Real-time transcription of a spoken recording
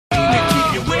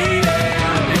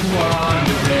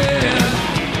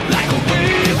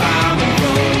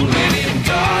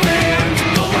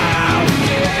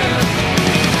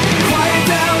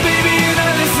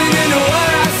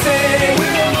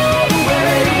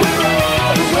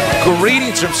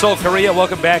Greetings from Seoul, Korea.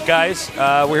 Welcome back, guys.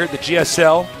 We're here at the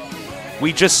GSL.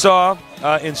 We just saw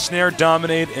Ensnare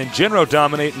dominate and IdrA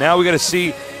dominate. Now we got to see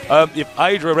if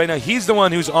IdrA, right now, he's the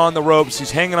one who's on the ropes.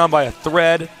 He's hanging on by a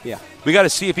thread. Yeah. We got to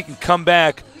see if he can come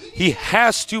back. He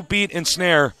has to beat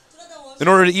Ensnare in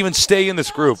order to even stay in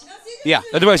this group. Yeah.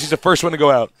 Otherwise, he's the first one to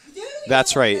go out.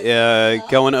 That's right.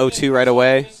 Going 0-2 right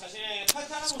away.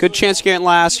 It's a good chance you get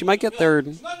last. You might get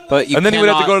third, but you and then you would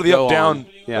have to go to the up-down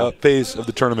Yeah. phase of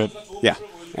the tournament. Yeah,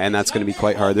 and that's going to be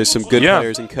quite hard. There's some good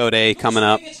players in Code A coming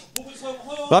up.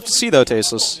 We'll have to see, though,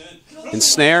 Tasteless.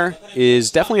 Ensnare is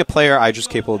definitely a player IdrA's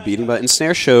capable of beating, but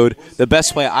Ensnare showed the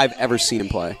best play I've ever seen him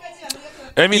play.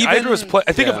 I mean, IdrA was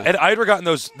I think if IdrA gotten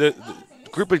the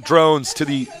group of drones to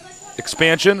the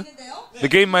expansion, the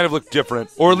game might have looked different,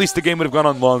 or at least the game would have gone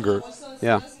on longer.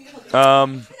 Yeah.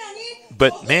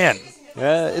 But, man.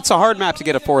 It's a hard map to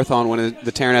get a fourth on when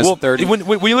the Terran has a third. When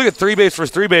you look at 3-base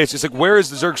versus 3-base, it's like, where is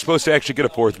the Zerg supposed to actually get a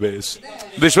fourth base?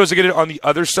 They're supposed to get it on the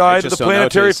other side of the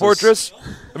planetary fortress?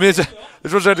 I mean, they're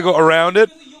supposed to have to go around it,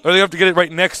 or they have to get it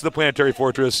right next to the planetary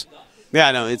fortress?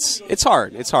 Yeah, no, it's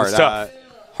hard. It's hard. It's tough.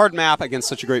 Hard map against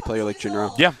such a great player like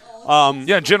IdrA. Yeah.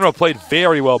 IdrA played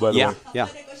very well, by the way. Yeah.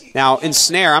 Now,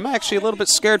 Ensnare, I'm actually a little bit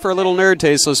scared for a little nerd,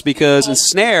 Tasteless, because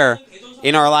Ensnare,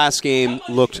 in our last game,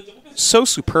 looked so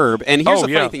superb. And here's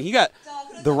the funny thing. He got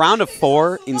the round of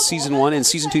 4 in Season 1, and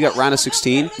Season 2 got round of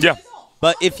 16. Yeah.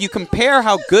 But if you compare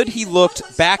how good he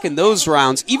looked back in those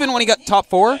rounds, even when he got top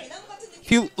 4,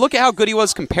 if you look at how good he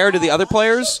was compared to the other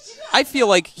players, I feel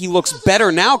like he looks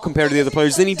better now compared to the other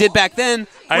players than he did back then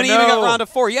when he even got round of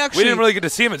 4. We didn't really get to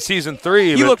see him at Season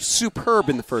 3. He looked superb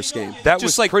in the first game. That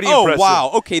just was pretty impressive. Oh,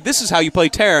 wow. Okay, this is how you play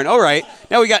Terran. All right.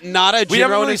 Now we got Nada, We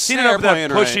haven't Jinro, really and seen enough of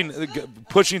that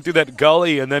pushing through that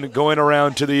gully and then going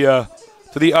around to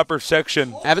the upper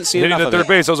section. Haven't seen hitting enough the of third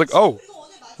base. I was like, oh,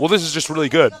 well, this is just really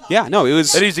good. Yeah, no, it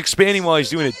was. And he's expanding while he's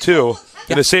doing it, too,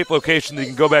 in a safe location that he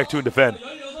can go back to and defend.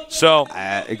 So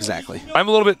exactly. I'm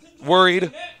a little bit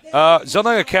worried.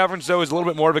 Zelnaga Caverns, though, is a little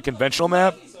bit more of a conventional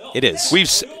map. It is. We've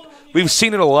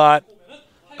seen it a lot.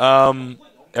 And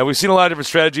we've seen a lot of different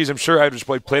strategies. I'm sure I've just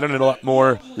played on it a lot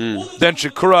more than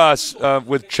Shakuras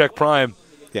with Czech Prime.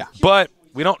 Yeah. But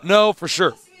we don't know for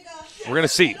sure. We're going to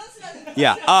see.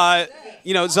 Yeah.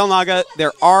 Zelnaga,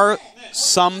 there are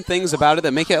some things about it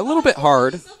that make it a little bit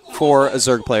hard for a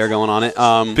Zerg player going on it.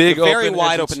 Very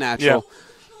wide open natural. Yeah.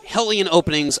 Hellion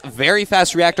openings, very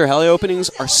fast reactor Heli openings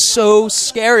are so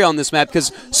scary on this map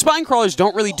because spine crawlers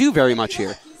don't really do very much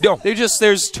here. No.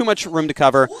 There's too much room to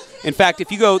cover. In fact,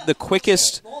 if you go the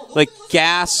quickest, like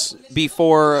gas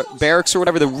before barracks or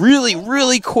whatever, the really,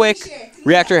 really quick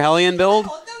reactor Hellion build,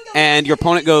 and your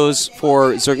opponent goes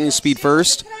for Zergling speed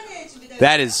first,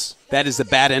 that is the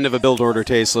bad end of a build order,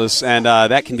 Tasteless, and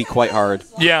that can be quite hard.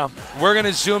 Yeah. We're going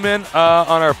to zoom in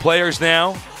on our players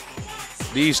now.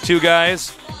 These two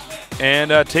guys.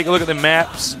 And take a look at the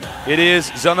maps. It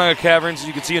is Zelnaga Caverns.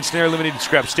 You can see Ensnare eliminating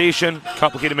Scrap Station.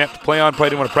 Complicated map to play on. Probably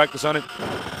didn't want to practice on it.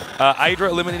 IdrA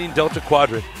eliminating Delta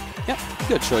Quadrant. Yep,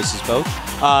 good choices both.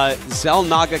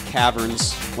 Zelnaga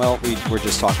Caverns. Well, we're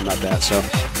just talking about that, so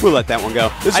we'll let that one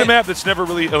go. This is a map that's never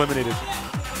really eliminated.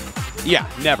 Yeah,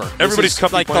 never. Everybody's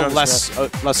like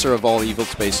the lesser of all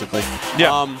evils, basically.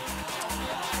 Yeah.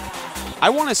 I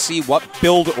want to see what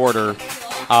build order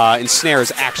Ensnare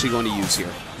is actually going to use here.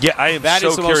 Yeah, I am That so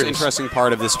is the curious. most interesting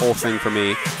part of this whole thing for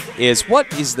me, is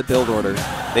what is the build order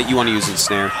that you want to use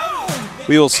Ensnare?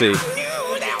 We will see.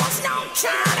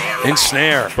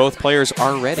 Ensnare. Both players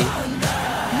are ready.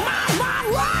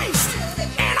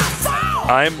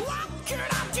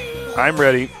 I'm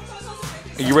ready.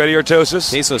 Are you ready,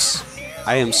 Artosis? Jesus,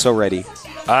 I am so ready.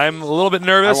 I'm a little bit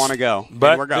nervous. I want to go.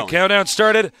 But we're going. The countdown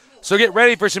started. So get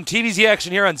ready for some TVZ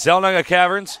action here on Zelnaga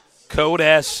Caverns. Code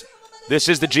S. This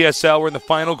is the GSL. We're in the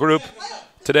final group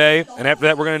today. And after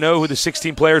that, we're going to know who the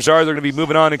 16 players are. They're going to be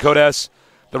moving on in Code S.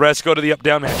 The rest go to the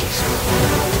up-down matches.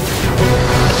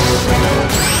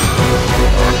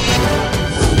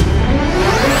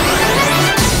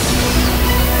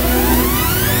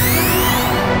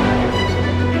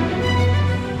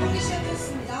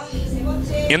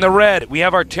 In the red, we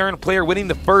have our Terran player winning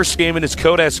the first game in his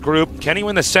Code S group. Can he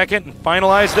win the second and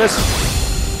finalize this?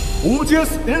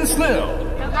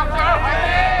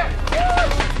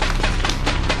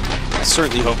 I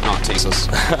certainly hope not, Tasteless.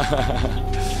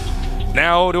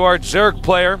 Now to our Zerg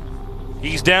player.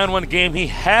 He's down one game. He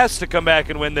has to come back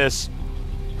and win this.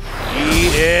 He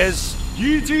is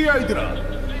IdrA.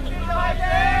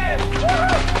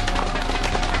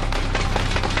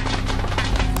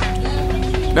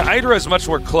 Now, IdrA is much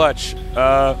more clutch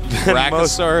than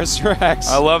most. Brachiosaurus Rex.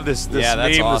 I love this meme that's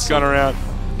that's awesome. gone around.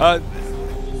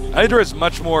 IdrA is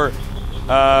much more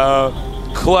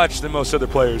clutch than most other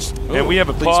players. Ooh, and we have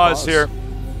a pause here.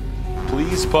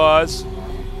 Please pause.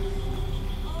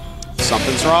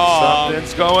 Something's wrong.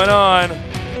 Something's going on.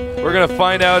 We're going to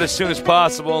find out as soon as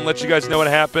possible and let you guys know what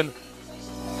happened.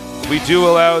 We do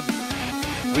allow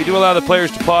the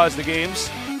players to pause the games.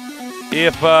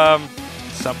 If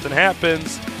something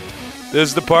happens, this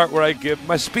is the part where I give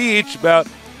my speech about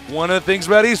one of the things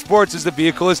about esports is the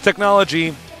vehicle is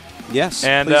technology. Yes,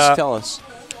 and please tell us.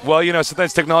 Well, you know,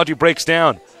 sometimes technology breaks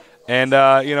down. And,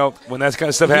 you know, when that kind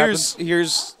of stuff happens.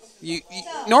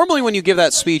 Normally when you give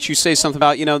that speech, you say something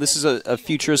about, you know, this is a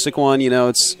futuristic one, you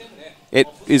know, it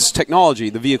is technology.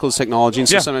 The vehicle is technology, and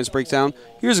so sometimes it breaks down.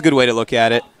 Here's a good way to look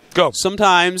at it. Go.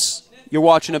 Sometimes you're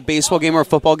watching a baseball game or a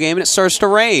football game, and it starts to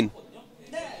rain.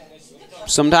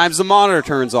 Sometimes the monitor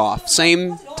turns off.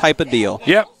 Same type of deal.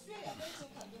 Yep.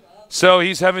 So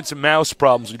he's having some mouse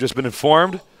problems. We've just been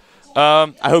informed.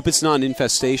 I hope it's not an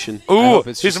infestation. Ooh,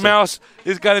 his mouse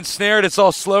has got ensnared. It's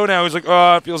all slow now. He's like,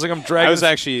 oh, it feels like I'm dragging. I was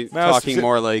actually talking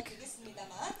more like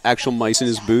actual mice in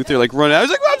his booth. They're like running. I was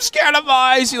like, well, I'm scared of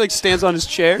mice. He like stands on his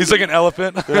chair. He's like an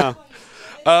elephant. Yeah.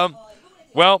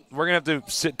 Well, we're gonna have to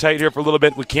sit tight here for a little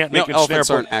bit. We can't make elephants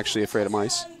aren't actually afraid of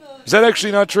mice. Is that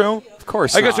actually not true? Of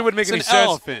course. I guess it wouldn't make any sense.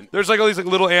 Elephant. There's like all these like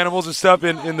little animals and stuff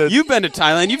in the. You've been to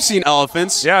Thailand. You've seen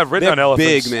elephants. Yeah, I've ridden on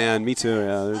elephants. Big, man. Me too.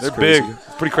 Yeah, they're big.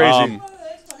 It's pretty crazy.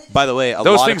 By the way,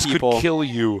 those things could kill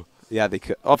you. Yeah, they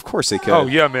could. Of course they could. Oh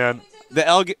yeah, man. The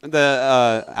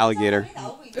alligator.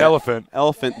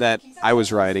 Elephant that I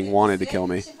was riding wanted to kill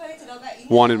me.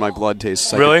 Wanted my blood taste.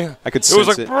 So really? I could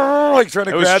sense it. Was like trying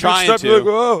to grab trying stuff. to. Like,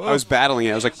 oh. I was battling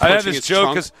it. I was like I had punching this its joke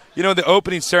trunk. because, you know, the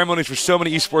opening ceremonies for so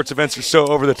many esports events are so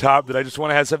over the top that I just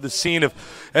want to have this scene of,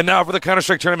 and now for the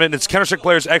Counter-Strike tournament, it's Counter-Strike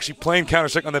players actually playing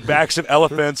Counter-Strike on the backs of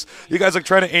elephants. You guys like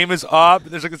trying to aim his op,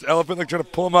 and there's like this elephant like trying to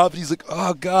pull him up, and he's like,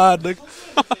 oh God. Like,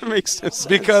 that makes no sense.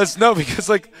 Because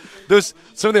like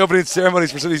some of the opening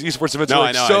ceremonies for some of these esports events are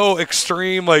like so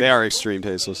extreme. Like, they are extreme,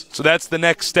 tasteless. So that's the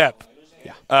next step.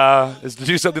 Yeah. Is to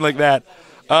do something like that.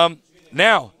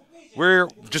 Now, we're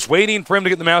just waiting for him to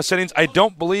get the mouse settings. I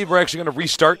don't believe we're actually going to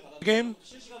restart the game.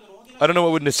 I don't know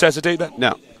what would necessitate that.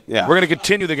 No. Yeah. We're going to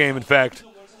continue the game, in fact.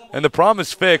 And the problem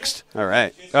is fixed. All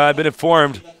right. I've been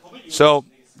informed. So,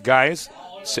 guys,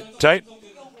 sit tight.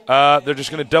 They're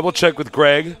just going to double-check with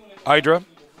Greg, IdrA,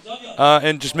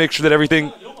 and just make sure that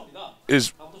everything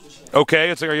is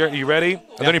okay. It's like, are you ready?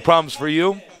 Are there any problems for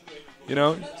you? You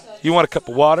know, you want a cup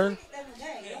of water?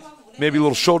 Maybe a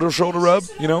little shoulder rub,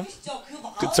 you know?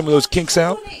 Get some of those kinks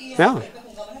out. Yeah.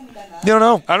 You don't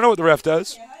know. I don't know what the ref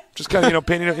does. Just kind of, you know,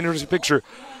 painting an interesting picture.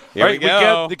 Here All right, we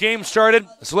go. get the game started,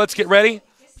 so let's get ready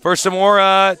for some more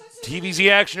TVZ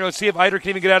action. Let's see if IdrA can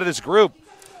even get out of this group.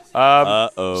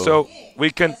 Uh-oh. So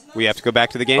we have to go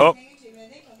back to the game? Oh. All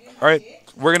right,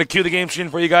 we're going to cue the game machine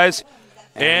for you guys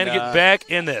and get back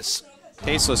in this.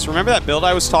 Tasteless. Remember that build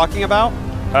I was talking about?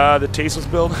 The tasteless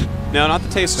build? No, not the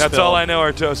tasteless That's build. all I know,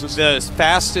 Artosis. The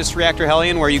fastest reactor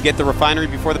Hellion where you get the refinery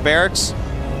before the barracks.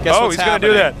 Guess what's he's going to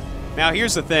do that. Now,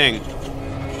 here's the thing.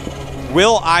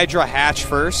 Will IdrA hatch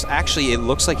first? Actually, it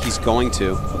looks like he's going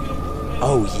to.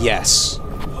 Oh, yes.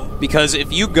 Because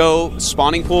if you go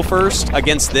spawning pool first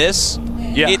against this,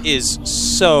 it is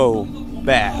so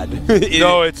bad.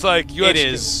 It's like you it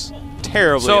is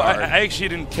terribly hard. I actually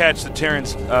didn't catch the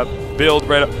Terran's build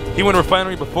right up. He went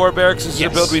refinery before barracks. This is the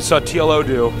build we saw TLO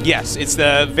do. Yes, it's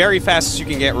the very fastest you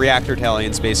can get reactor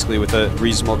Hellions, basically, with a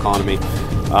reasonable economy.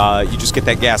 You just get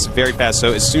that gas very fast.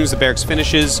 So as soon as the barracks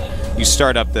finishes, you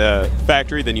start up the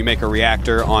factory, then you make a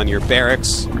reactor on your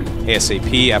barracks,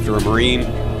 ASAP, after a marine.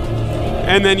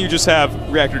 And then you just have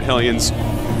reactor Hellions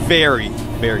very,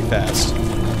 very fast.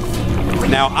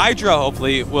 Now, IdrA,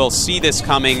 hopefully, will see this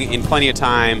coming in plenty of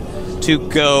time to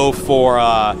go for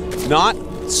not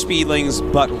speedlings,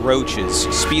 but roaches.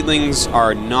 Speedlings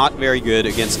are not very good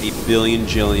against a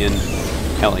billion-jillion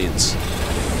Hellions.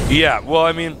 Yeah, well,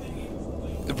 I mean,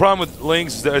 the problem with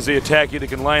lings is that as they attack you, they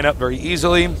can line up very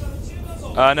easily.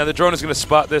 Now, the drone is going to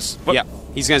spot this. Yeah,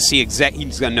 he's going to see he's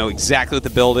going to know exactly what the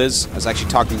build is. I was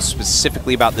actually talking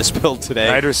specifically about this build today.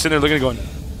 IdRA's sitting there looking and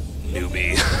going,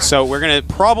 newbie. So we're going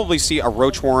to probably see a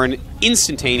Roach Warren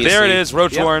instantaneously. There it is,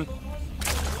 Roach Warren.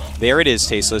 There it is,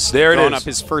 Tasteless. There it is. Throwing up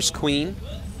his first queen.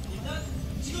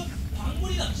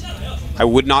 I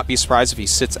would not be surprised if he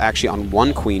sits actually on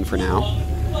one queen for now.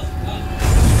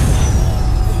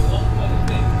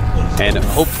 And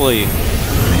hopefully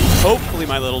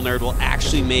my little nerd will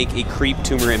actually make a creep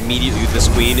tumor immediately with this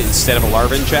queen instead of a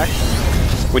larva inject.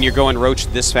 When you're going roach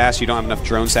this fast, you don't have enough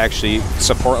drones to actually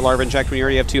support a larva inject when you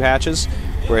already have 2 hatches.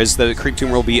 Whereas the creep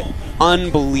tumor will be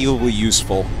unbelievably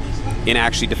useful in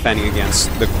actually defending against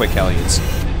the quick Hellions.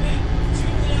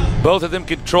 Both of them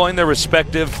controlling their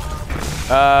respective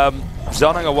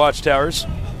Zelnaga watchtowers.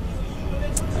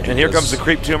 And here comes the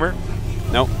creep tumor.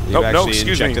 Nope. No,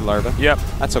 excuse me. Larva. Yep.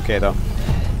 That's okay, though.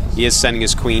 He is sending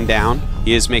his queen down.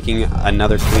 He is making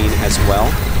another queen as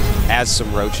well as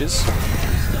some roaches.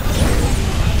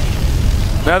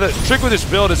 Now, the trick with this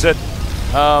build is that,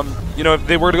 you know, if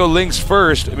they were to go Lings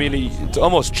first, I mean, it's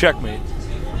almost checkmate.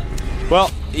 Well,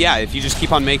 yeah, if you just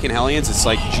keep on making Hellions, it's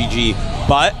like GG.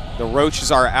 But the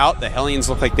roaches are out. The Hellions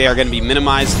look like they are going to be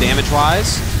minimized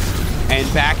damage-wise.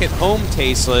 And back at home,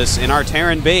 Tasteless, in our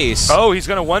Terran base. Oh, he's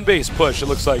going to one base push, it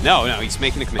looks like. No, he's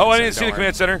making a command center. Oh, I didn't see the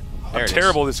command center. I'm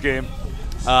terrible this game.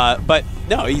 But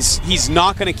no, he's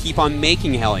not going to keep on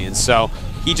making Hellions. So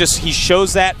he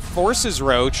shows that, forces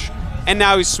Roach, and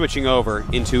now he's switching over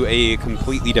into a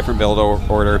completely different build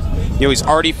order. You know, he's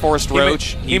already forced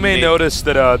Roach. He may notice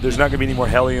that there's not going to be any more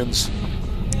Hellions.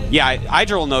 Yeah,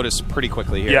 IdrA will notice pretty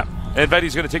quickly here. Yeah. In fact,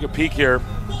 he's going to take a peek here.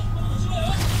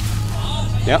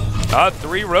 Yep.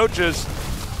 3 roaches.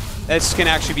 This can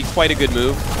actually be quite a good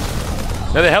move.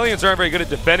 Now, the Hellions aren't very good at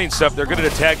defending stuff. They're good at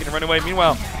attacking and running away.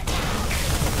 Meanwhile,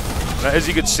 as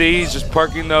you can see, he's just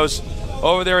parking those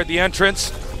over there at the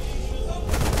entrance.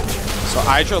 So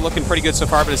IdrA looking pretty good so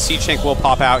far, but a Siege Tank will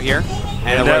pop out here.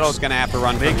 And the Roach is going to have to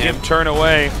run make from him. Turn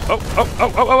away.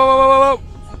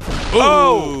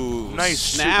 Oh, nice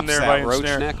snaps there that by Roach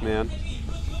Ensnare. neck, man.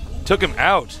 Took him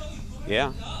out.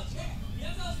 Yeah.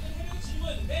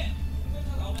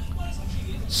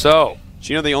 So.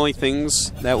 Do you know the only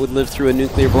things that would live through a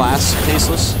nuclear blast,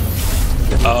 Tasteless?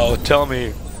 Oh, tell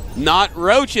me. Not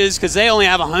roaches, because they only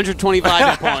have 125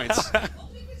 hit points.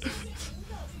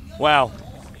 Wow.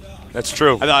 That's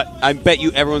true. I bet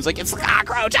you everyone's like, it's the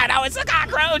cockroach. I know it's the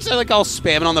cockroach. They're like all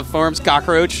spamming on the forums,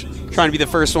 cockroach, trying to be the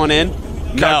first one in.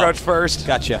 Cockroach first.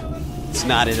 Gotcha. It's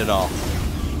not it at all.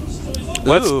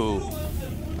 Ooh.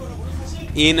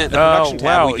 In the production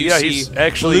tab, we do see he's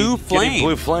actually blue flame.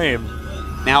 Blue flame.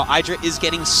 Now, IdrA is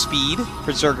getting speed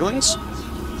for Zerglings,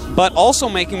 but also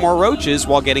making more roaches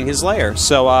while getting his lair.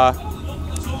 So,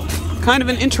 kind of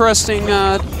an interesting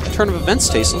turn of events,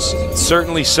 Tasteless.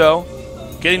 Certainly so.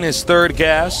 Getting his 3rd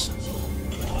gas.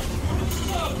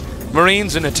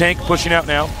 Marines in a tank pushing out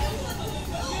now.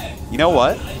 You know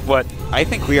what? What? I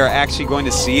think we are actually going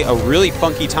to see a really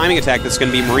funky timing attack that's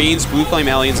going to be Marines, Blue Flame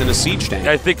Aliens, and a Siege Tank.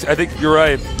 I think you're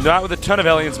right. Not with a ton of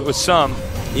aliens, but with some.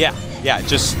 Yeah,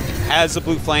 just has the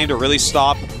Blue Flame to really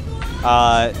stop.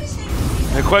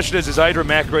 The question is IdrA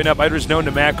macroing up? IdRA's known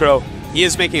to macro. He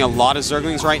is making a lot of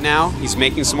Zerglings right now. He's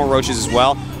making some more Roaches as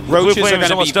well. Roaches are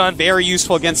going to be very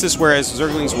useful against this, whereas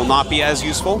Zerglings will not be as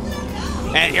useful.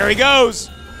 And here he goes!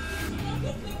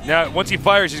 Now, once he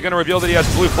fires, he's going to reveal that he has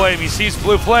Blue Flame. He sees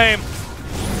Blue Flame.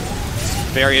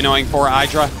 Very annoying for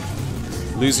IdrA.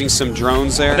 Losing some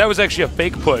drones there. And that was actually a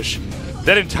fake push.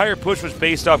 That entire push was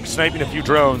based off sniping a few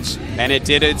drones. And it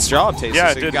did its job, Tasteless.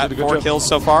 Yeah, it so did. He got 4 kills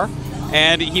so far.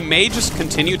 And he may just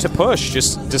continue to push,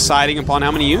 just deciding upon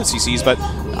how many units he sees. But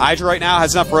IdrA right now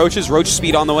has enough roaches. Roach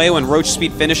speed on the way. When roach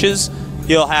speed finishes,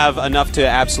 he'll have enough to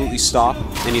absolutely stop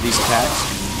any of these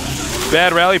attacks.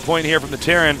 Bad rally point here from the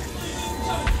Terran.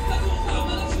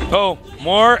 Oh,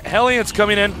 more Hellions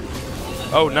coming in.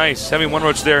 Oh, nice. Having 1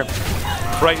 roach there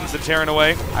frightens the Terran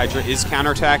away. IdrA is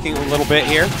counterattacking a little bit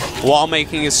here while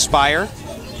making his Spire.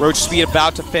 Roach speed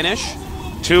about to finish.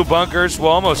 2 bunkers.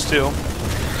 Well, almost 2.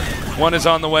 1 is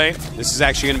on the way. This is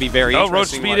actually going to be very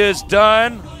interesting. Roach speed is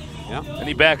done. Yeah. And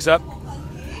he backs up.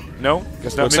 No?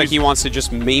 Guess not. Looks like he wants to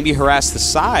just maybe harass the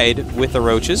side with the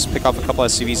roaches, pick off a couple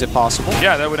SCVs if possible.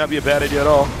 Yeah, that would not be a bad idea at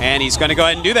all. And he's going to go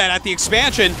ahead and do that at the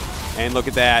expansion. And look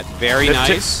at that. Very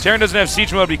nice. Terran doesn't have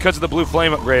siege mode because of the Blue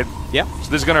Flame upgrade. Yeah.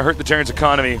 So this is going to hurt the Terran's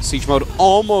economy. Siege mode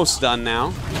almost done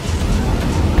now.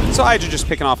 So IdrA just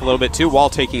picking off a little bit too while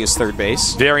taking his 3rd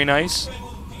base. Very nice.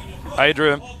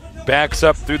 IdrA backs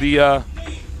up through the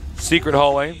secret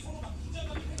hallway.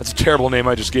 That's a terrible name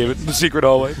I just gave it. The secret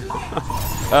hallway.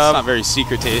 It's not very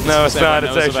secret. No, it's not.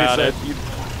 It's actually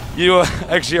you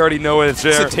actually already know it. It's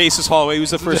there. It's a Tasteless hallway. He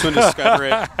was the first one to discover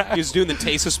it. He was doing the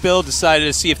Tasteless build, decided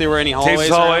to see if there were any hallways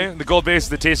Tasteless hallway. around. The gold base is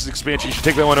the Tasteless expansion. You should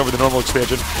take that one over the normal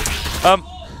expansion.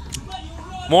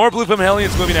 More Blue Flame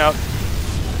Hellions moving out.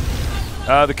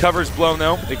 The cover's blown,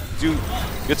 though. They do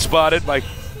get spotted by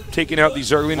taking out the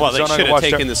Zergling. Well, they should have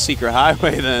taken the secret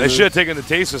highway then. They should have taken the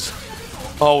Tasteless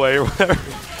hallway or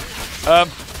whatever.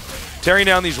 Tearing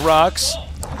down these rocks.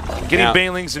 Getting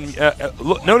Banelings,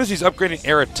 and notice he's upgrading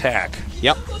air attack.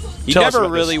 Yep. You never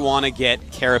really want to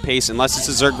get Carapace unless it's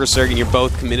a Zerg vs. Zerg and you're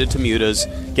both committed to mutas.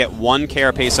 Get 1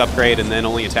 Carapace upgrade and then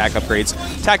only attack upgrades.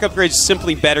 Attack upgrades is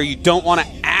simply better. You don't want to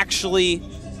actually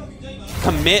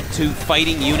commit to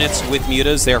fighting units with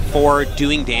mutas, therefore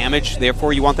doing damage,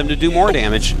 therefore you want them to do more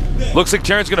damage. Looks like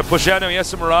Terran's going to push out now. He has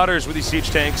some Marauders with these siege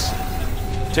tanks.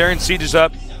 Terran sieges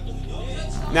up.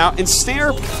 Now,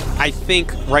 Ensnare, I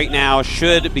think, right now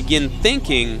should begin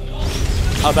thinking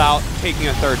about taking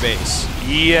a third base.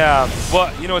 Yeah,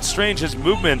 but, you know, it's strange. His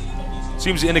movement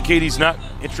seems to indicate he's not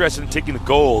interested in taking the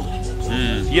gold.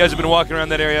 He hasn't been walking around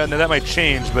that area. Now, that might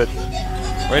change, but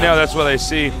right now that's what I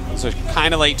see. So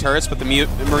kind of late turrets, but the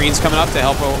Marines coming up to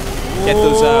help get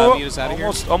those mutas out of here.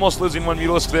 Almost losing one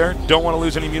Mutalisk there. Don't want to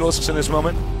lose any Mutalisks in this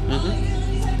moment.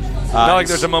 Not like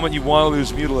there's a moment you want to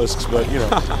lose Mutalisks, but, you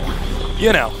know.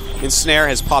 You know. Ensnare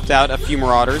has popped out a few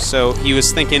Marauders, so he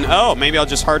was thinking, oh, maybe I'll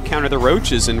just hard counter the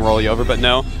Roaches and roll you over, but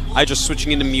no. I just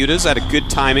switching into mutas at a good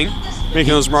timing,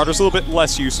 making those Marauders a little bit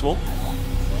less useful.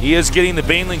 He is getting the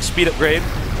Baneling speed upgrade.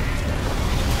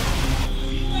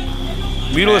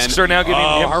 Mutalisks are now giving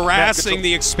him harassing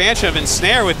the expansion of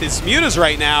Ensnare with his mutas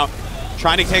right now,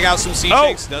 trying to take out some siege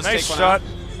tanks. Does nice take one shot. out.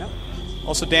 Yep.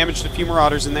 Also damaged a few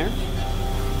Marauders in there.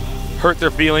 Hurt their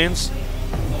feelings.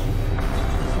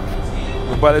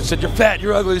 But it said, you're fat,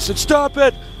 you're ugly. They said, stop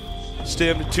it.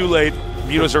 Stimmed, too late.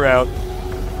 Mutas are out.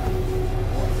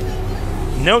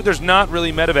 Note there's not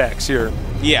really medevacs here.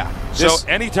 Yeah. So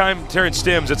anytime Terran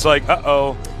stims, it's like,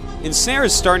 uh-oh. Ensnare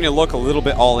is starting to look a little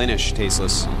bit all-in-ish,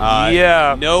 Tasteless.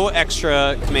 Yeah. No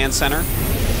extra command center.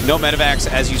 No medevacs,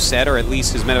 as you said, or at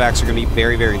least his medevacs are going to be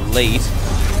very, very late.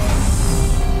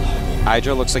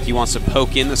 IdrA looks like he wants to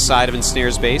poke in the side of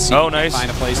Ensnare's base. So nice. Find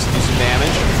a place to do some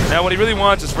damage. Now what he really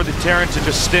wants is for the Terran to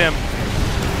just stim.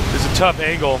 It's a tough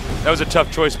angle. That was a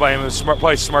tough choice by him. It was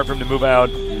probably smart for him to move out.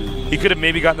 He could have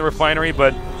maybe gotten the refinery,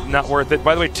 but not worth it.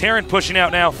 By the way, Terran pushing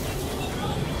out now.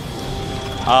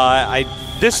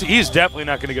 He's definitely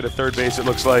not going to get a third base, it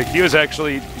looks like. He was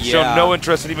actually shown no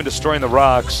interest in even destroying the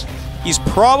rocks. He's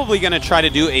probably going to try to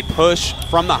do a push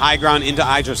from the high ground into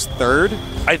IdrA's third.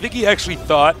 I think he actually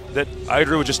thought that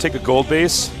IdrA would just take a gold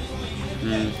base.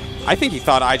 I think he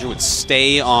thought IdrA would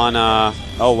stay on...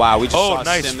 oh, wow. We just saw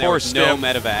nice stim there with no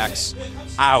medevacs.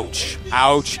 Ouch.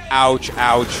 Ouch. Ouch.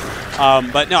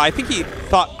 Ouch. But no, I think he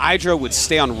thought IdrA would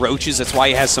stay on Roaches. That's why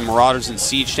he has some Marauders and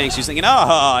Siege Tanks. He's thinking,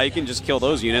 you can just kill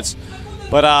those units.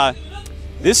 But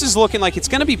this is looking like it's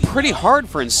going to be pretty hard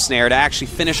for Ensnare to actually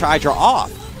finish IdrA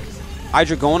off.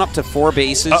 IdrA going up to 4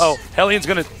 bases. Hellian's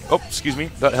going to... Oh, excuse me.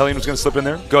 Thought Hellion was going to slip in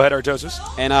there. Go ahead, Artosis.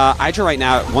 And IdrA right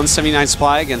now at 179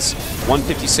 supply against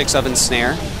 156 of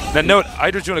Ensnare. Now note,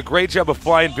 IdRA's doing a great job of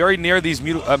flying very near these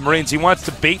Marines. He wants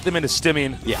to bait them into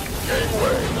stimming. Yeah.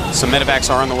 Some medevacs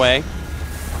are on the way.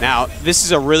 Now, this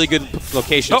is a really good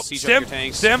location to siege up your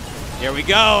tanks. Stim. Here we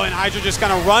go, and IdrA just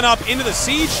going to run up into the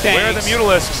siege tanks. Where are the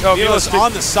Mutalisks? Mutalisks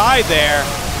on the side there,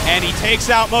 and he takes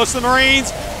out most of the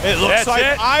Marines. It looks like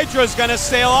IdRA's going to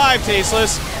stay alive,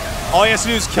 Tasteless. All he has to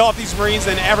do is kill off these Marines,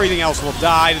 then everything else will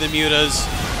die to the mutas.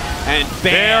 And bam!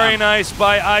 Very nice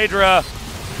by IdrA.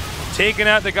 Taking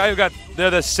out the guy who got the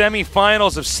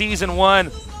semifinals of Season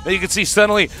 1. Now you can see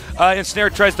suddenly Ensnare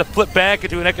tries to flip back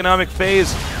into an economic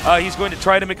phase. He's going to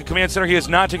try to make a command center. He has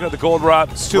not taken out the gold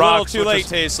rocks. It's too little, too late,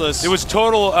 Tasteless. It was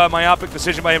total myopic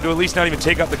decision by him to at least not even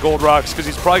take out the gold rocks, because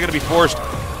he's probably going to be forced,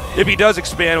 if he does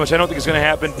expand, which I don't think is going to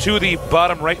happen, to the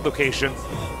bottom right location,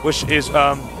 which is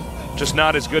just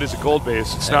not as good as a gold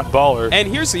base. It's not baller. And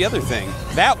here's the other thing.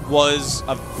 That was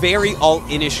a very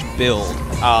all-in-ish build.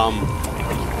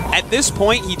 At this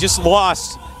point, he just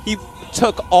lost. He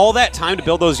took all that time to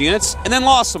build those units and then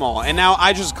lost them all. And now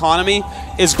IdrA's economy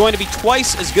is going to be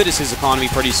twice as good as his economy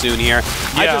pretty soon here.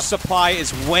 Yeah. IdrA's supply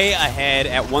is way ahead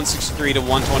at 163 to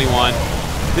 121.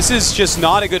 This is just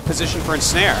not a good position for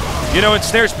Ensnare. You know,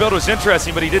 Ensnare's build was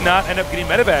interesting, but he did not end up getting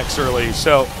medevacs early.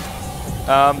 So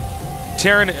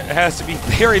Terran has to be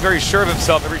very, very sure of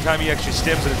himself every time he actually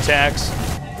stims and attacks.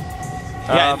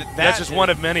 Yeah, that's just one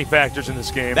of many factors in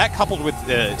this game. That coupled with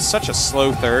such a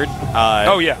slow third.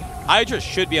 IdrA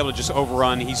should be able to just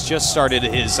overrun. He's just started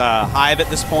his hive at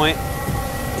this point.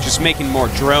 Just making more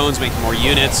drones, making more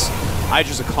units.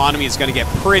 IdrA's economy is going to get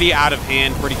pretty out of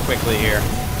hand pretty quickly here.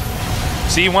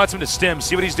 See, he wants him to stim.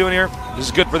 See what he's doing here? This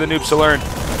is good for the noobs to learn.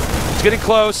 It's getting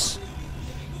close.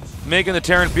 Making the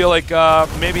Terran feel like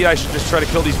maybe I should just try to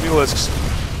kill these Mutalisks.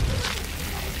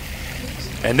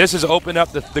 And this has opened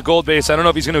up the gold base. I don't know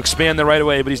if he's going to expand there right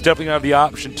away, but he's definitely going to have the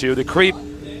option to. The creep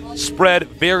spread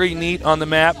very neat on the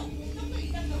map.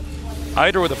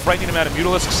 IdrA with a frightening amount of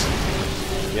Mutalisks.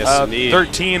 Yes, indeed.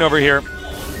 13 over here.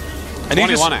 And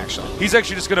 21, actually. He's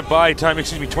actually just going to buy time,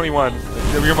 21.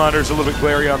 The rear monitor's a little bit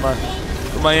glary on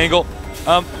from my angle.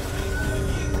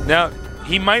 Now,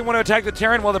 he might want to attack the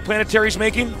Terran while the Planetary's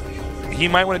making. he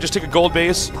might want to just take a gold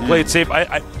base, play it safe.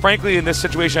 Frankly, in this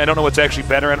situation, I don't know what's actually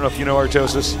better. I don't know if you know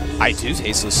Artosis. I do,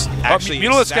 Tasteless. Actually,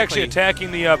 Mutalisk actually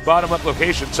attacking the bottom-up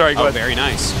location. Sorry, go ahead. Very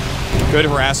nice. Good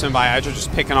harassment by IdrA,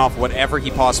 just picking off whatever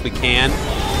he possibly can.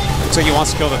 Looks like he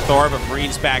wants to kill the Thor, but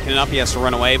Marine's backing it up. He has to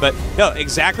run away. But no,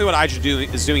 exactly what IdrA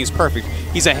is doing is perfect.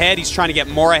 He's ahead. He's trying to get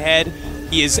more ahead.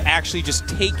 He is actually just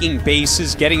taking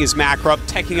bases, getting his macro up,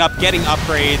 teching up, getting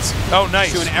upgrades. Oh,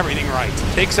 nice. Doing everything right.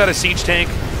 Takes out a siege tank.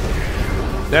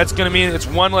 That's going to mean it's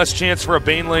one less chance for a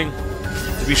Baneling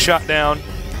to be shot down.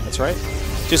 That's right.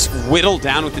 Just whittled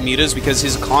down with the mutas because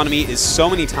his economy is so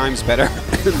many times better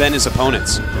than his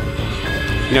opponent's.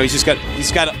 You know, he's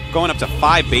got going up to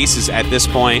 5 bases at this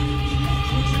point.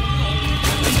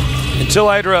 Until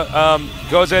IdrA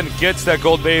goes in and gets that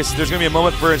gold base, there's going to be a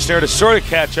moment for Ensnare to sort of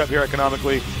catch up here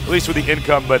economically, at least with the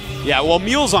income. But yeah, well,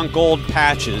 Mule's on gold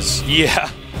patches. Yeah.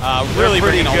 Really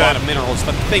bringing a lot of minerals.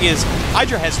 But the thing is,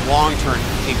 IdrA has long-term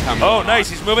income. Oh, nice.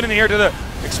 He's moving in here to the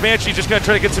expansion. He's just going to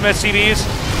try to get some SCVs.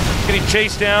 He's getting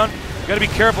chased down. Got to be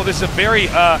careful. This is a very,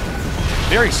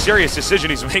 very serious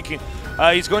decision he's making.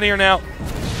 He's going here now.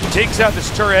 Takes out this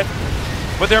turret.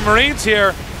 But there are Marines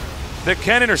here that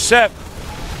can intercept.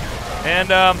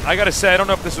 And I got to say, I don't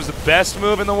know if this was the best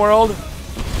move in the world.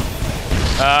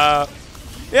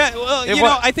 Yeah, well, you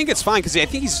know, I think it's fine because I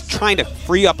think he's trying to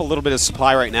free up a little bit of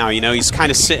supply right now. You know, he's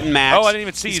kind of sitting max. Oh, I didn't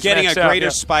even see. He's getting a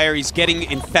greater spire. He's getting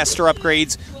infestor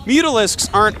upgrades. Mutalisks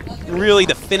aren't really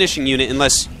the finishing unit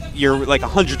unless you're like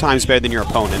 100 times better than your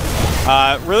opponent.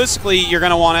 Realistically, you're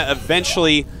going to want to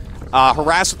eventually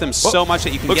harass with them so much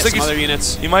that you can get some other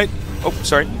units. You might. Oh,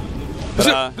 sorry. But,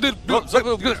 can't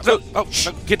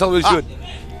tell what he's doing.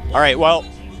 All right, well,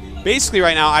 basically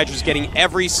right now, IdrA's getting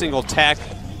every single tech.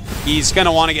 He's going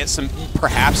to want to get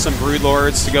perhaps some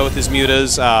Broodlords to go with his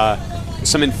mutas.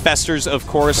 Some Infestors, of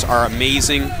course, are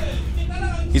amazing.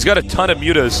 He's got a ton of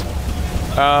mutas.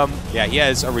 Yeah, he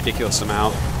has a ridiculous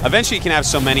amount. Eventually, he can have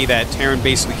so many that Terran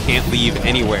basically can't leave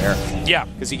anywhere. Yeah.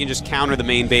 Because he can just counter the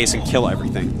main base and kill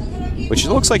everything. Which it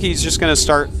looks like he's just going to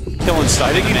start killing stuff.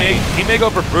 I think he may go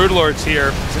for Broodlords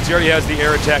here, since he already has the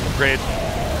air attack upgrade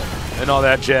and all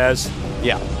that jazz.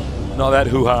 Yeah. And all that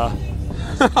hoo-ha.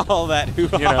 All that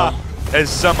hoo-ha. You know,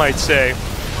 as some might say.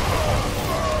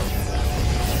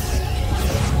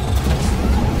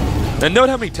 And note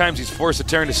how many times he's forced the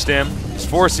Terran to stem. He's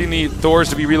forcing the Thors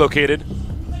to be relocated.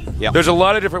 Yep. There's a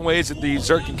lot of different ways that the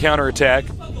Zerg can counterattack.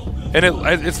 And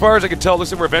as far as I can tell,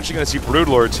 looks like we're eventually going to see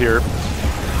Broodlords here.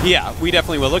 Yeah, we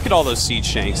definitely will. Look at all those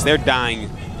siege tanks. They're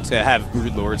dying to have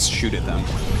Broodlords shoot at them.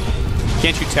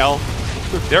 Can't you tell?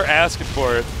 They're asking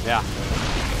for it. Yeah.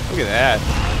 Look at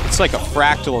that. It's like a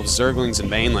fractal of Zerglings and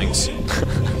Banelings.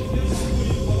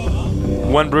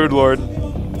 One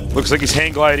Broodlord. Looks like he's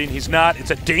hang gliding. He's not. It's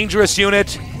a dangerous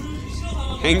unit.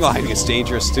 Hang gliding is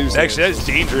dangerous too. Actually, that is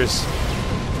dangerous.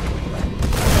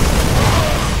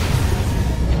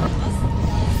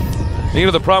 You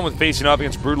know, the problem with facing off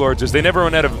against Broodlords is they never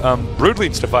run out of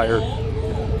Broodlings to fire.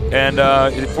 And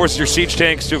it forces your siege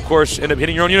tanks to, of course, end up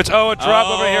hitting your own units. Oh, a drop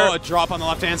over here. Oh, a drop on the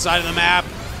left-hand side of the map.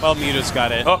 Well, Muta's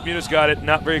got it. Oh, Muta's got it.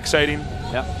 Not very exciting.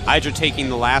 Yep. IdrA taking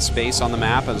the last base on the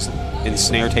map as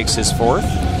Ensnare takes his 4th.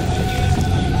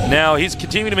 Now, he's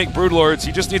continuing to make Broodlords.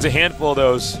 He just needs a handful of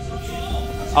those.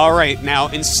 All right. Now,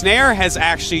 Ensnare has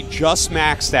actually just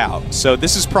maxed out. So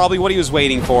this is probably what he was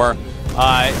waiting for.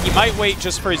 He might wait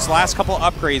just for his last couple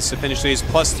upgrades to finish his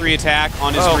 +3 attack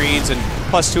on his greens and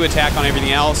 +2 attack on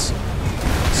everything else.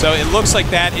 So it looks like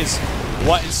that is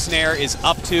what Ensnare is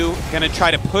up to. Going to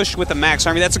try to push with the max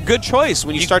army. That's a good choice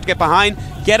when you start to get behind.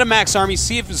 Get a max army,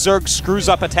 see if Zerg screws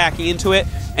up attacking into it,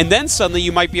 and then suddenly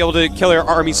you might be able to kill your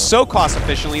army so cost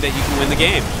efficiently that you can win the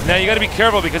game. Now you got to be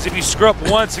careful because if you screw up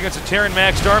once against a Terran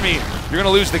maxed army, you're going to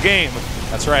lose the game.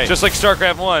 That's right. Just like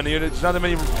StarCraft 1. There's not that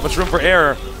much room for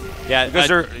error. Yeah, because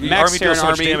their army deals so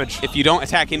much damage. If you don't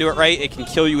attack into it right, it can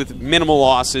kill you with minimal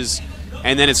losses,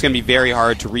 and then it's going to be very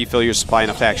hard to refill your supply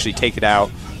enough to actually take it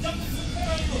out.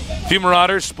 A few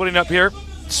Marauders splitting up here.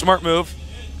 Smart move.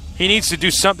 He needs to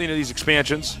do something to these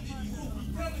expansions.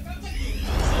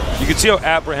 You can see how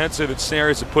apprehensive Ensnare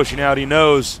is at pushing out. He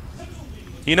knows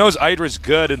IdrA's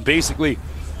good, and basically,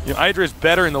 IdrA is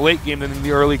better in the late game than in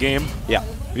the early game. Yeah.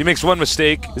 If he makes one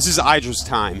mistake. This is IdrA's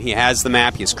time. He has the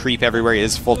map. He has creep everywhere. He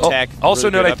has full tech.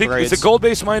 Also really note, I think, is the gold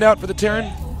base mined out for the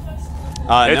Terran?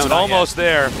 It's no, almost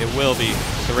there. It will be.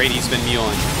 The Radi's been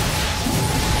muling.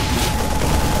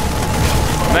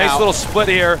 Nice little split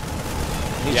here.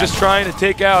 He's just trying to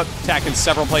take out. Attacking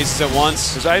several places at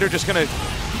once. Is IdrA just gonna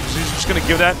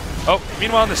give that? Oh,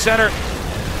 meanwhile in the center,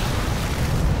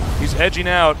 he's edging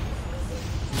out.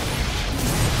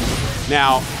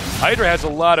 Now, IdrA has a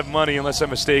lot of money, unless I'm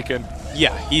mistaken.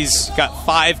 Yeah, he's got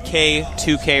 5K,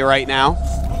 2K right now.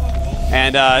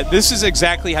 And this is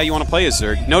exactly how you want to play as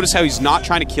Zerg. Notice how he's not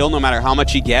trying to kill no matter how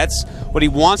much he gets. What he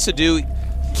wants to do,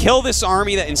 kill this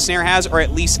army that Ensnare has, or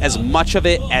at least as much of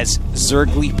it as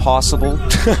Zergly possible.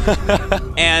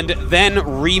 And then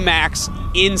remax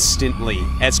instantly,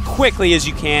 as quickly as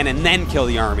you can, and then kill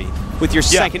the army with your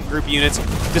second group units.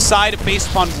 Decide based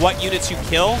upon what units you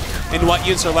kill and what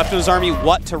units are left in his army,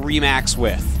 what to remax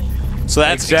with. So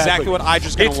that's exactly what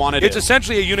IdrA's going to want to do. It's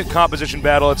essentially a unit composition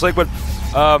battle. It's like what,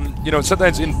 you know,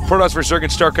 sometimes in Protoss vs. Zerg in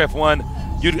StarCraft 1,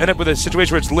 you'd end up with a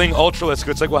situation where it's Ling Ultralisk.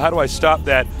 It's like, well, how do I stop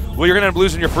that? Well, you're going to end up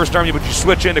losing your first army, but you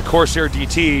switch into Corsair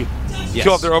DT,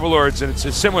 kill off their overlords, and it's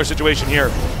a similar situation here.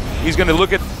 He's going to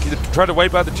look at, try to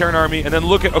wipe out the Terran army, and then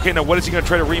look at, okay, now what is he going to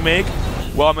try to remake?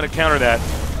 Well, I'm going to counter that.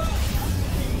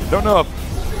 I don't know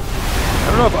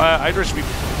if IdrA should be.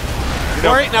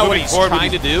 Right now, what he's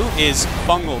trying to do is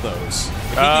fungal those. If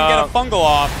he can get a fungal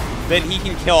off, then he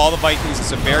can kill all the Vikings.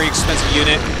 It's a very expensive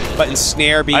unit, but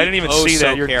Ensnare being I didn't even see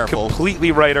that. You're careful.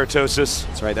 Completely right, Artosis.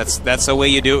 That's right. That's the way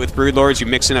you do it with Broodlords. You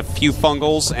mix in a few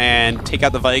fungals and take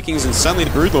out the Vikings, and suddenly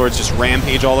the Broodlords just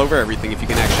rampage all over everything if you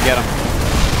can actually get them.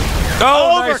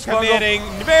 Overcommitting.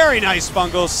 Nice very nice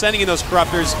fungals. Sending in those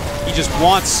Corruptors. He just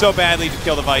wants so badly to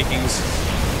kill the Vikings.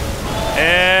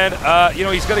 And, you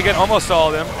know, he's going to get almost all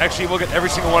of them. Actually, we'll get every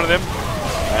single one of them.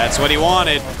 That's what he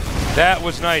wanted. That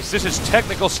was nice. This is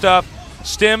technical stuff.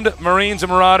 Stimmed Marines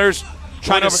and Marauders.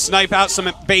 Trying to snipe out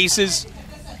some bases.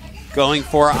 Going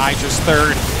for IdrA's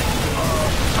third.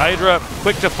 IdrA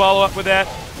quick to follow up with that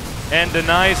and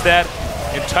denies that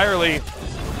entirely.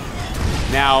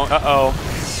 Now,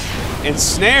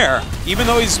 Ensnare, even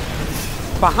though he's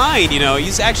behind, you know,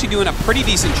 he's actually doing a pretty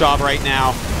decent job right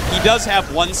now. He does have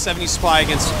 170 supply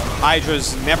against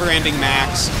IdrA's never-ending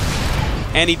max,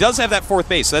 and he does have that fourth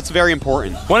base, so that's very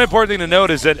important. One important thing to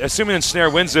note is that assuming Ensnare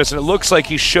wins this, and it looks like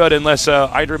he should unless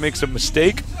IdrA makes a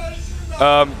mistake.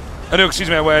 No, excuse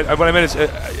me, what I meant is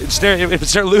if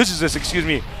Ensnare loses this, excuse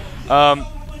me,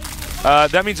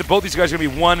 that means that both these guys are going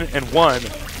to be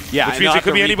 1-1. Yeah, which means it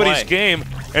could be anybody's game.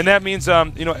 And that means,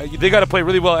 you know, they got to play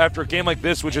really well after a game like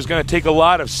this, which is going to take a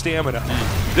lot of stamina.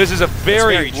 This is a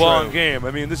very long game.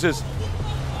 I mean, this is,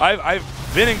 I've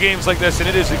been in games like this, and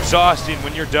it is exhausting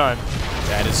when you're done.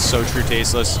 That is so true,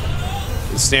 Tasteless.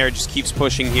 Ensnare just keeps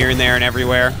pushing here and there and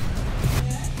everywhere.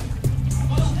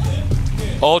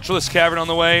 Ultralisk Cavern on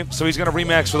the way, so he's going to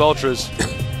remax with Ultras.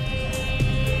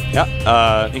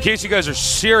 Yeah. In case you guys are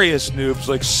serious noobs,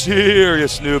 like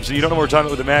serious noobs, and you don't know what we're talking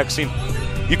about with the maxing,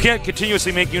 you can't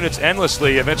continuously make units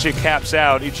endlessly. Eventually it caps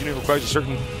out. Each unit requires a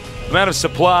certain amount of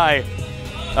supply.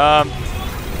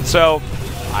 So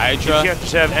IdrA, you can't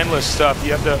just have endless stuff.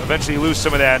 You have to eventually lose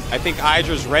some of that. I think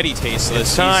IdrA's ready, Tasteless.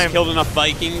 It's time. He's killed enough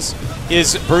Vikings.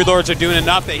 His Broodlords are doing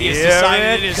enough that he has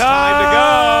decided it is time to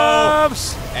go.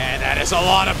 And that is a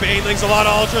lot of Banelings, a lot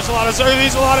of Ultras, a lot of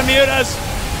Zerglies, a lot of Mutas.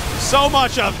 So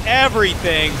much of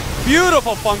everything.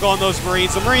 Beautiful fungal on those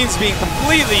Marines. The Marines being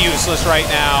completely useless right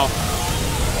now.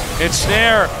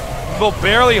 Ensnare will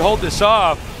barely hold this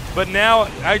off, but now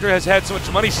IdrA has had so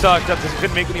much money stocked up that he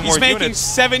couldn't make any more units. He's making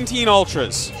 17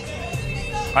 Ultras.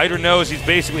 IdrA knows he's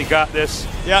basically got this.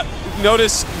 Yeah,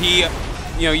 notice he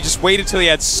just waited till he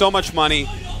had so much money,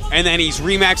 and then he's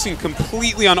remaxing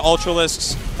completely on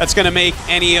Ultralisks. That's going to make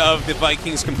any of the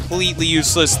Vikings completely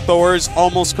useless. Thor's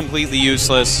almost completely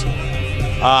useless.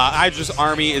 IdrA's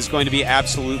army is going to be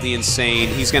absolutely insane.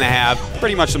 He's going to have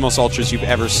pretty much the most Ultras you've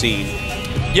ever seen.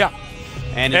 Yeah.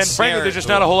 And frankly, there's just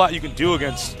not a whole lot you can do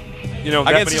against, you know,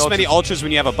 against this many Ultras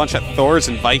when you have a bunch of Thors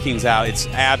and Vikings out. It's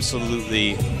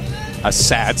absolutely a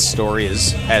sad story,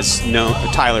 as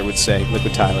Tyler would say,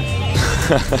 Liquid Tyler.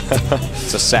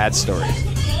 It's a sad story.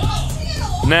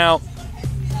 Now,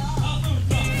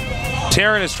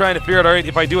 Terran is trying to figure out, all right,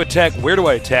 if I do attack, where do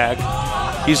I attack?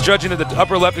 He's judging that the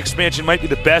upper left expansion might be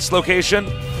the best location.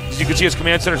 As you can see, his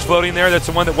command center's floating there. That's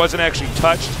the one that wasn't actually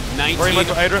touched. 19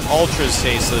 Ultras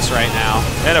Tasteless right now.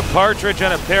 And a Partridge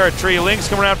and a Paratree. Lings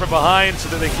come around from behind so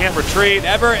that they can't retreat.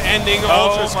 Never-ending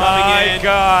Ultras coming in. Oh my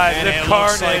God, and the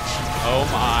carnage. Like, oh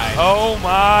my. Oh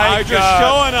my God. Just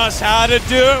showing us how to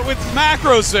do it with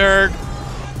Macro Zerg.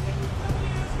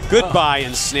 Goodbye,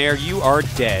 Ensnare. You are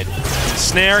dead.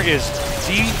 Ensnare is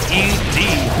DED.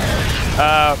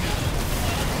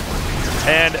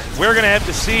 And we're going to have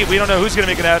to see. We don't know who's going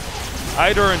to make it out.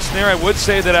 IdrA or Ensnare. I would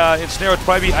say that Ensnare would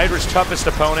probably be IdrA's toughest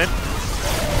opponent.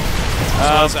 So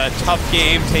it was a tough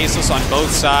game, Tasteless on both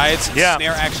sides. Yeah.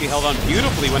 Ensnare actually held on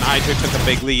beautifully when IdrA took a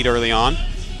big lead early on.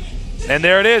 And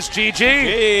there it is,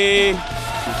 GG.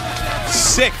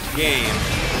 Sick game.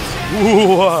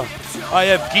 Ooh. I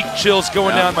have geek chills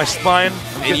going down my spine.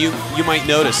 And you might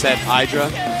notice that IdrA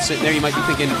sitting there, you might be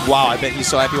thinking, wow, I bet he's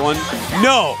so happy won.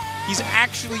 No, he's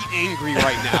actually angry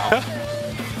right now.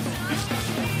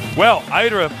 Well,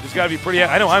 IdrA has got to be pretty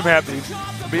happy. I know I'm happy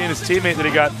being his teammate that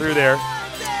he got through there.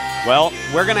 Well,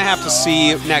 we're going to have to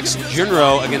see next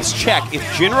IdrA against Czech.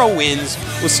 If IdrA wins,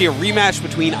 we'll see a rematch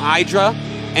between IdrA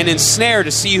and Ensnare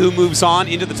to see who moves on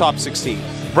into the top 16.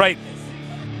 Right.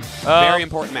 Very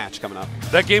important match coming up.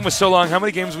 That game was so long. How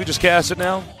many games have we just casted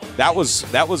now? That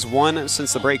was one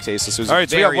since the break taste. So it was all right,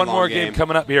 so we got one more game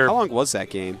coming up here. How long was that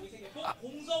game?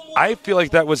 I feel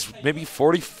like that was maybe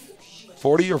 40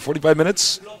 or 45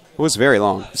 minutes. It was very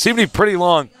long. It seemed to be pretty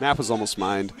long. Map was almost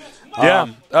mined. Yeah.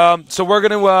 So we're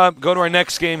going to go to our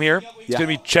next game here. It's going to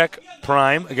be Czech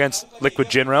Prime against Liquid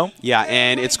Jinro. Yeah,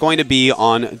 and it's going to be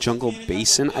on Jungle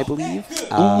Basin, I believe.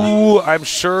 Ooh, I'm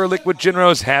sure Liquid Jinro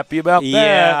is happy about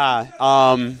that.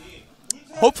 Yeah.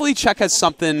 Hopefully Czech has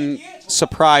something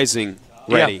surprising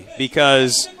ready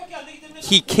because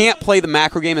he can't play the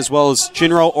macro game as well as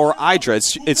Jinro or IdrA.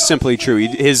 It's simply true.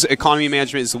 His economy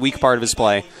management is the weak part of his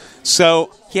play.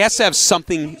 So he has to have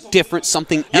something different,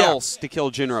 something else to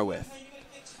kill Jinro with.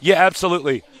 Yeah,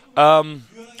 absolutely.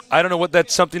 I don't know what that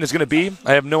something is going to be.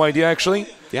 I have no idea, actually.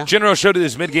 Yeah. Jinro showed that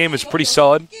his mid-game is pretty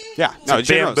solid. Yeah. No, like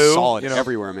Jinro's solid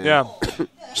everywhere, man. Yeah.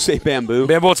 Say bamboo.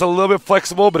 Bamboo, it's a little bit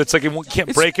flexible, but it's like you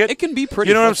can't break it. It can be pretty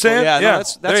You know flexible. what I'm saying? Yeah, no,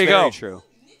 that's there you very go. true.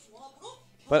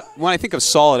 But when I think of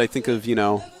solid, I think of,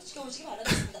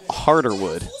 harder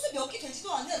wood.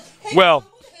 Well,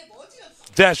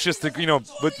 that's just the,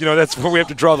 but, that's where we have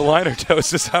to draw the line,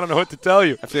 Artosis. I don't know what to tell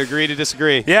you. I have to agree to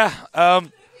disagree. Yeah.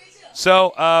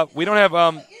 So we don't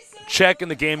have Czech in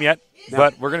the game yet,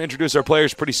 but we're going to introduce our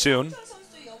players pretty soon.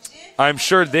 I'm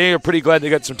sure they are pretty glad they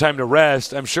got some time to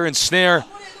rest. I'm sure Ensnare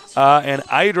and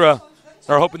IdrA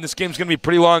are hoping this game's going to be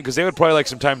pretty long because they would probably like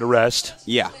some time to rest.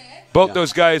 Yeah. Both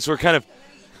those guys were kind of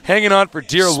hanging on for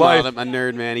dear life. Smiled at my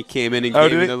nerd, man. He came in and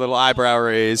gave me the little eyebrow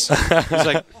raise. He's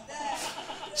like,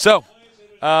 so,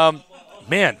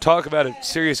 man, talk about a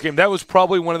serious game. That was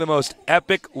probably one of the most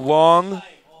epic, long,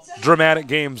 dramatic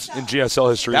games in GSL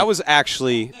history. That was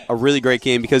actually a really great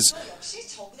game because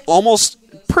almost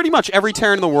pretty much every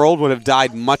Terran in the world would have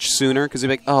died much sooner because they'd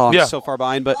be like, oh, I'm so far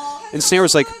behind. But Ensnare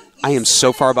was like, I am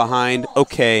so far behind.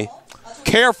 Okay.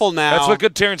 Careful now. That's what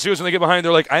good Terrans do is when they get behind,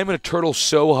 they're like, I'm going to turtle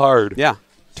so hard. Yeah.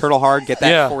 Turtle hard, get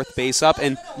that fourth base up.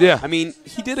 And, I mean,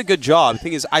 he did a good job. The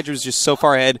thing is, IdrA's just so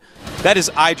far ahead. That is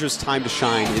IdrA's time to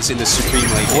shine is in the Supreme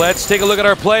League. Let's take a look at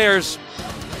our players.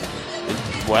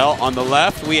 Well, on the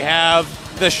left, we have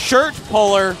the shirt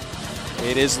puller.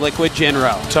 It is Liquid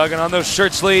Jinro. Tugging on those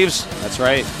shirt sleeves. That's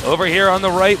right. Over here on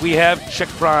the right, we have Czech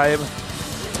Prime.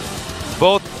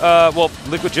 Both,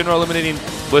 Liquid Jinro eliminating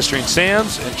Blistering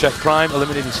Sands and Czech Prime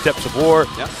eliminating Steps of War.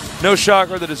 Yep. No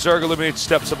shocker that a Zerg eliminates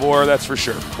Steps of War, that's for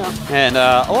sure. Yeah. And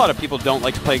a lot of people don't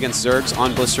like to play against Zergs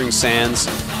on Blistering Sands.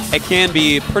 It can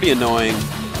be pretty annoying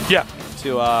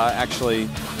to actually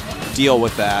deal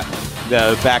with that.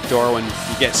 The backdoor when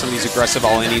you get some of these aggressive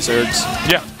all-any Zergs.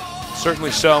 Yeah, certainly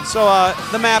so. So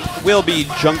the map will be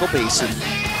Jungle Basin.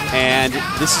 And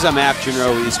this is a map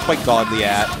Jinro is quite godly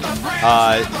at.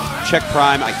 Czech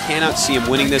Prime, I cannot see him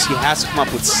winning this. He has to come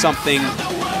up with something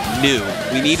new.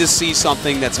 We need to see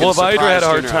something that's going to surprise Well, if IdrA had a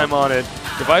hard Jinro. time on it,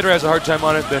 if IdrA has a hard time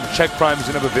on it, then Czech Prime is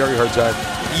going to have a very hard time.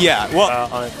 Yeah,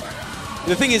 well, on it.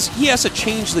 The thing is, he has to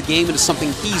change the game into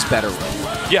something he's better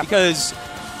with. Yeah. Because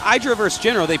IdrA versus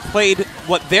Jinro, they played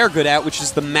what they're good at, which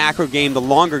is the macro game, the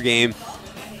longer game,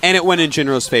 and it went in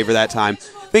Jinro's favor that time.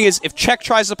 Thing is, if Czech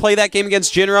tries to play that game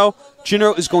against Jinro,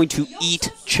 Jinro is going to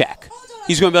eat Czech.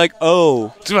 He's going to be like,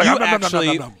 oh, you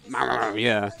actually...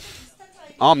 Yeah.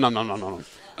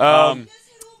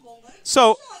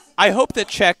 So, I hope that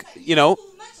Czech,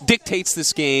 dictates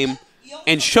this game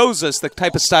and shows us the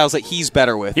type of styles that he's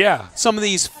better with. Yeah. Some of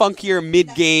these funkier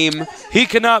mid-game... He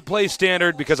cannot play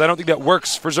standard because I don't think that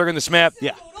works for Zerg in this map.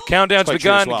 Yeah. Countdown's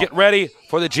begun. Well. Get ready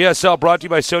for the GSL brought to you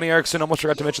by Sony Ericsson. Almost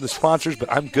forgot to mention the sponsors,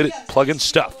 but I'm good at plugging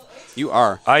stuff. You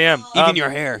are. I am. Even your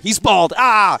hair. He's bald.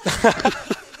 Ah!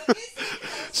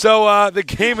 So the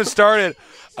game has started.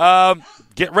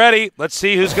 Get ready. Let's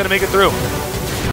see who's going to make it through.